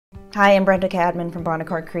Hi, I'm Brenda Cadman from Brenda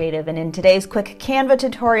Creative, and in today's quick Canva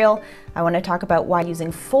tutorial, I want to talk about why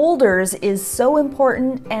using folders is so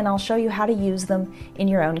important, and I'll show you how to use them in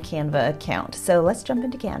your own Canva account. So let's jump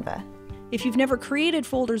into Canva. If you've never created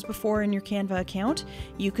folders before in your Canva account,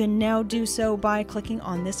 you can now do so by clicking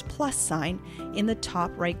on this plus sign in the top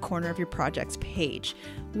right corner of your project's page.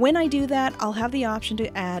 When I do that, I'll have the option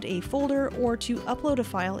to add a folder or to upload a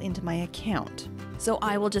file into my account. So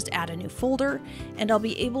I will just add a new folder and I'll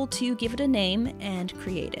be able to give it a name and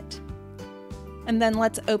create it. And then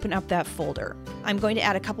let's open up that folder. I'm going to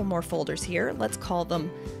add a couple more folders here. Let's call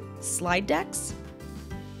them slide decks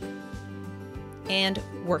and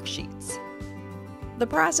worksheets. The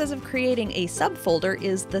process of creating a subfolder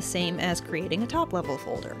is the same as creating a top-level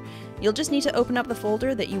folder. You'll just need to open up the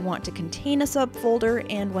folder that you want to contain a subfolder,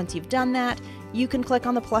 and once you've done that, you can click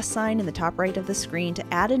on the plus sign in the top right of the screen to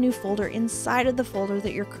add a new folder inside of the folder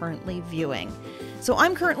that you're currently viewing. So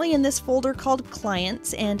I'm currently in this folder called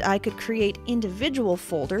Clients, and I could create individual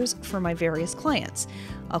folders for my various clients.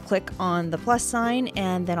 I'll click on the plus sign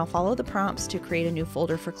and then I'll follow the prompts to create a new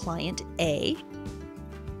folder for Client A.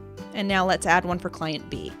 And now let's add one for Client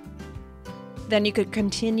B. Then you could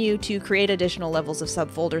continue to create additional levels of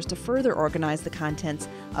subfolders to further organize the contents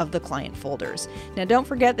of the client folders. Now don't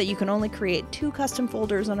forget that you can only create 2 custom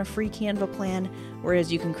folders on a free Canva plan,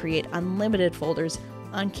 whereas you can create unlimited folders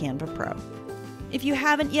on Canva Pro. If you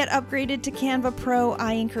haven't yet upgraded to Canva Pro,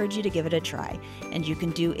 I encourage you to give it a try. And you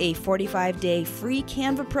can do a 45-day free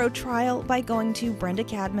Canva Pro trial by going to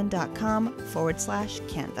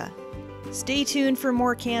brendacadman.com/Canva. Stay tuned for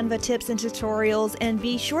more Canva tips and tutorials, and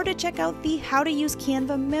be sure to check out the How to Use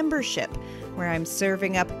Canva membership, where I'm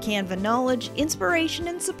serving up Canva knowledge, inspiration,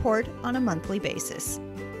 and support on a monthly basis.